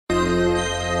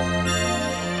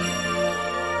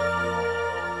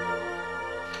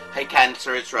Hey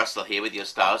Cancer, it's Russell here with your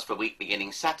stars for week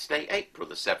beginning Saturday, April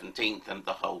the 17th and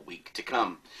the whole week to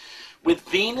come. With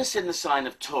Venus in the sign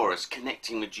of Taurus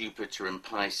connecting with Jupiter in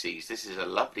Pisces, this is a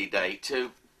lovely day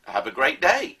to have a great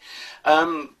day.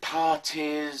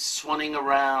 Parties, swanning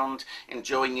around,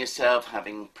 enjoying yourself,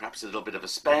 having perhaps a little bit of a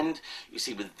spend. You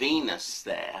see, with Venus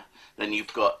there, then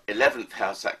you've got 11th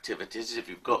house activities. If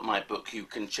you've got my book, You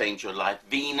Can Change Your Life.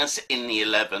 Venus in the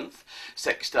 11th,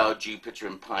 sextile Jupiter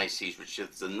in Pisces, which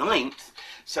is the 9th.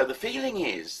 So the feeling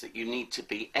is that you need to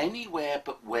be anywhere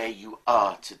but where you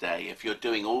are today. If you're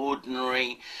doing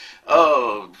ordinary,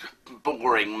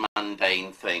 boring,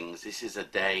 mundane things, this is a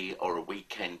day or a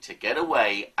weekend to get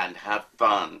away and have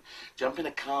fun. Jump in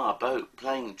a car, boat,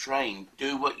 plane, train,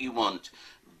 do what you want,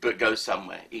 but go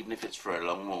somewhere, even if it's for a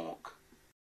long walk.